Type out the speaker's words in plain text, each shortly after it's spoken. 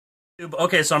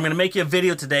Okay, so I'm going to make you a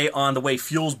video today on the way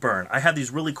fuels burn. I have these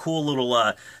really cool little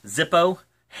Zippo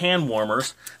hand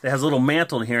warmers that has a little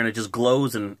mantle in here, and it just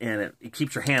glows and it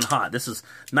keeps your hand hot. This is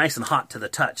nice and hot to the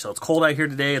touch. So it's cold out here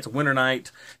today. It's a winter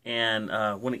night and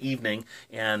winter evening,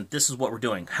 and this is what we're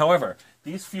doing. However,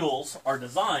 these fuels are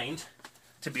designed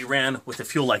to be ran with a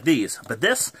fuel like these, but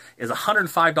this is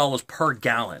 $105 per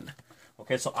gallon.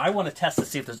 Okay, so I want to test to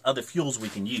see if there's other fuels we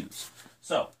can use.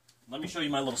 So let me show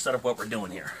you my little setup, what we're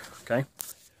doing here, okay?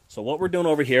 So what we're doing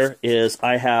over here is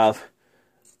I have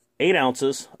 8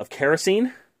 ounces of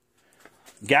kerosene,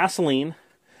 gasoline,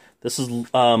 this is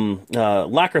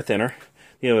lacquer thinner,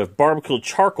 you have barbecue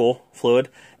charcoal fluid,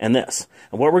 and this.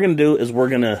 And what we're going to do is we're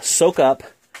going to soak up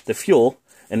the fuel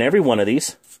in every one of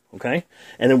these, okay?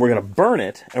 And then we're going to burn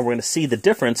it, and we're going to see the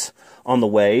difference on the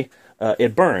way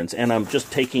it burns. And I'm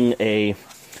just taking a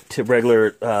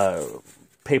regular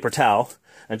paper towel.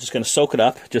 I'm just going to soak it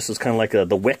up, just as kind of like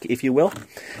the wick, if you will.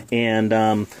 And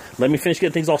let me finish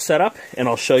getting things all set up, and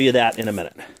I'll show you that in a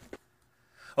minute.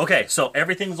 Okay, so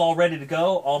everything's all ready to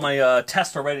go. All my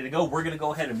tests are ready to go. We're going to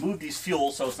go ahead and move these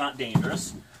fuels so it's not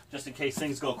dangerous, just in case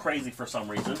things go crazy for some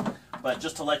reason. But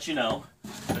just to let you know,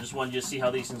 I just wanted you to see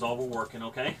how these things all were working,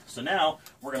 okay? So now,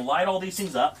 we're going to light all these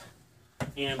things up,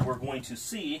 and we're going to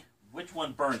see which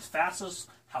one burns fastest,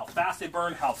 how fast they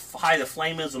burn, how high the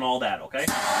flame is, and all that, okay?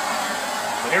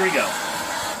 So here we go.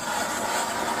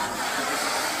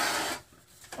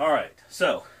 All right,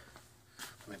 so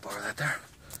let me borrow that there.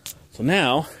 So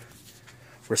now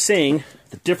we're seeing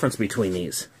the difference between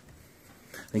these.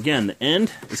 Again, the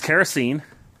end is kerosene,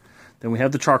 then we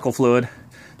have the charcoal fluid,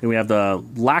 then we have the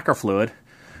lacquer fluid,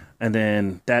 and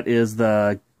then that is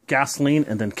the gasoline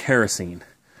and then kerosene.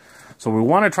 So we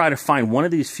want to try to find one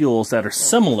of these fuels that are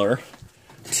similar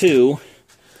to,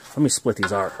 let me split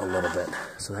these out a little bit,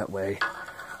 so that way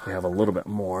we have a little bit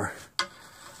more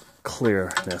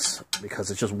clearness, because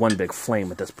it's just one big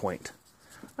flame at this point.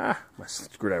 My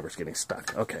screwdriver's getting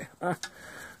stuck. Okay,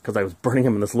 because I was burning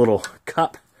them in this little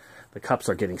cup. The cups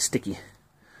are getting sticky.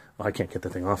 Oh, I can't get the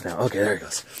thing off now. Okay, there it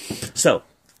goes. So,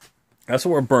 that's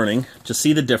what we're burning. Just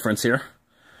see the difference here.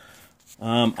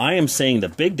 I am saying the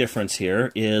big difference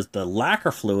here is the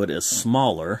lacquer fluid is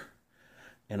smaller,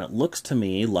 and it looks to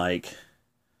me like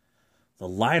the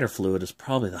lighter fluid is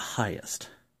probably the highest.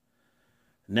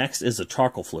 Next is the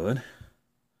charcoal fluid,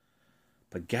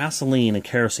 but gasoline and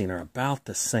kerosene are about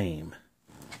the same.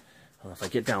 If I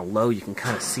get down low, you can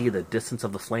kind of see the distance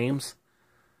of the flames.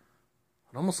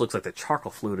 It almost looks like the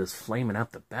charcoal fluid is flaming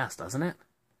out the best, doesn't it?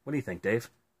 What do you think, Dave?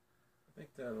 I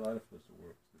think that lighter fluid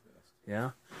works the best.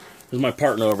 Yeah? This is my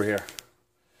partner over here.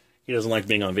 He doesn't like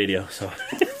being on video, so...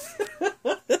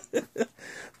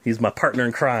 He's my partner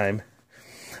in crime.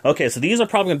 Okay, so these are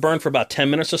probably going to burn for about 10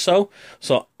 minutes or so.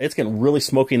 So it's getting really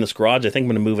smoky in this garage. I think I'm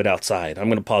going to move it outside. I'm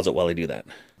going to pause it while I do that.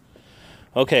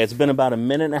 Okay, it's been about a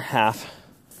minute and a half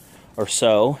or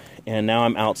so, and now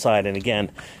I'm outside. And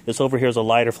again, this over here is a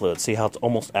lighter fluid. See how it's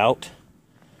almost out?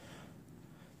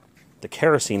 The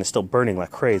kerosene is still burning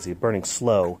like crazy, burning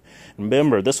slow. And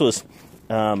remember, this was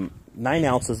 9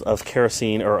 ounces of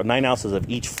kerosene, or 9 ounces of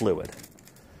each fluid.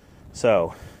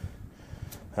 So,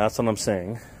 that's what I'm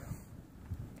saying.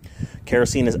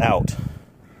 Kerosene is out.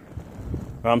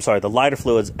 Or, I'm sorry, the lighter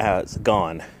fluid's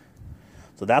gone.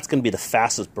 So that's going to be the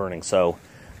fastest burning. So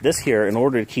this here, in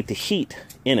order to keep the heat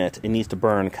in it, it needs to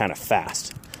burn kind of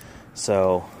fast.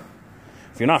 So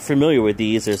if you're not familiar with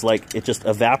these, there's like, it just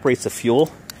evaporates the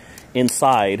fuel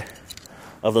inside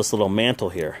of this little mantle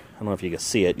here. I don't know if you can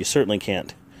see it. You certainly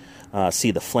can't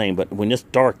see the flame, but when it's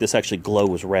dark, this actually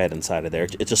glows red inside of there.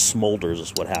 It just smolders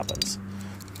is what happens.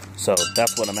 So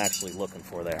that's what I'm actually looking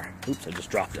for there. Oops, I just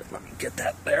dropped it. Let me get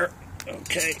that there.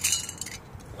 Okay.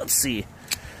 Let's see.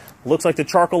 Looks like the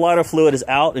charcoal lighter fluid is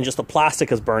out and just the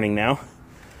plastic is burning now.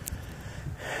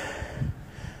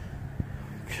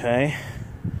 Okay.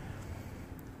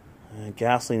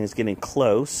 Gasoline is getting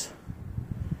close.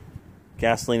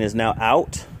 Gasoline is now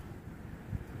out.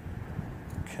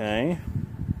 Okay.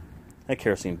 That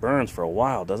kerosene burns for a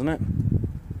while, doesn't it?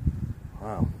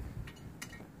 Wow.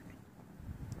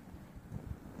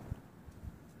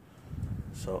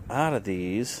 So out of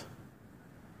these,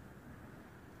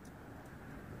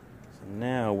 so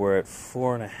now we're at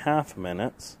 4.5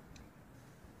 minutes.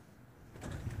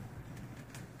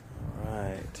 All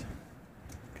right.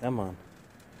 Come on.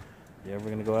 You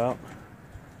ever gonna go out?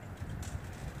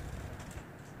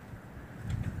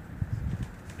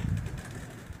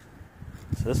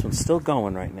 So this one's still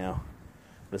going right now.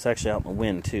 But it's actually out in the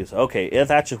wind too. So okay,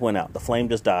 that just went out. The flame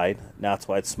just died. Now that's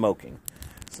why it's smoking.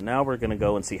 So now we're going to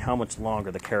go and see how much longer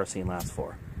the kerosene lasts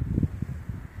for.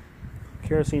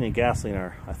 kerosene and gasoline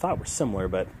are, I thought, were similar,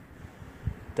 but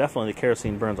definitely the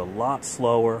kerosene burns a lot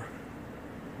slower,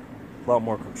 a lot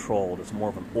more controlled. It's more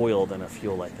of an oil than a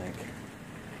fuel, I think. Is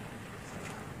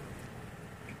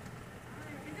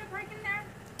it breaking there?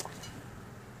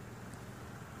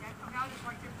 Yeah, okay, I'll just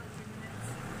work here for a few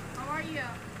minutes. How are you?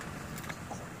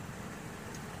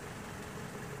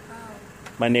 Oh,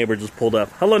 My neighbor just pulled up.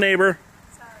 Hello, neighbor.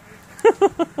 sorry.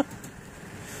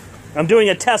 I'm doing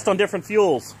a test on different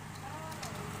fuels.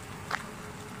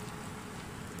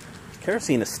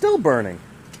 Kerosene is still burning.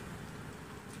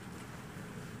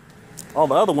 All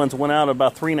the other ones went out in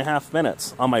about 3.5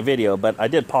 minutes on my video, but I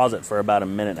did pause it for about 1.5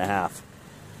 minutes.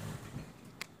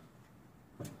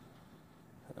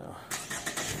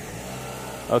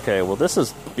 Okay, well, this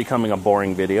is becoming a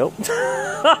boring video.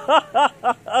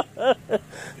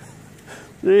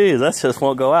 Jeez, that just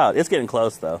won't go out. It's getting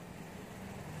close, though.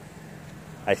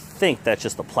 I think that's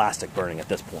just the plastic burning at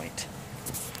this point.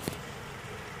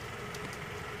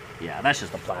 Yeah, that's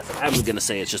just the plastic. I was going to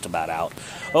say it's just about out.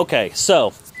 Okay,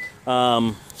 so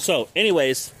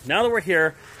anyways, now that we're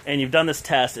here and you've done this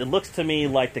test, it looks to me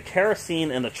like the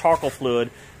kerosene and the charcoal fluid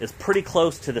is pretty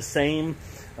close to the same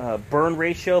burn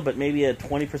ratio, but maybe a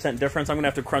 20% difference. I'm going to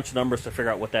have to crunch the numbers to figure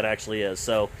out what that actually is.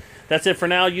 So that's it for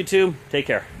now, YouTube. Take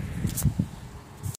care.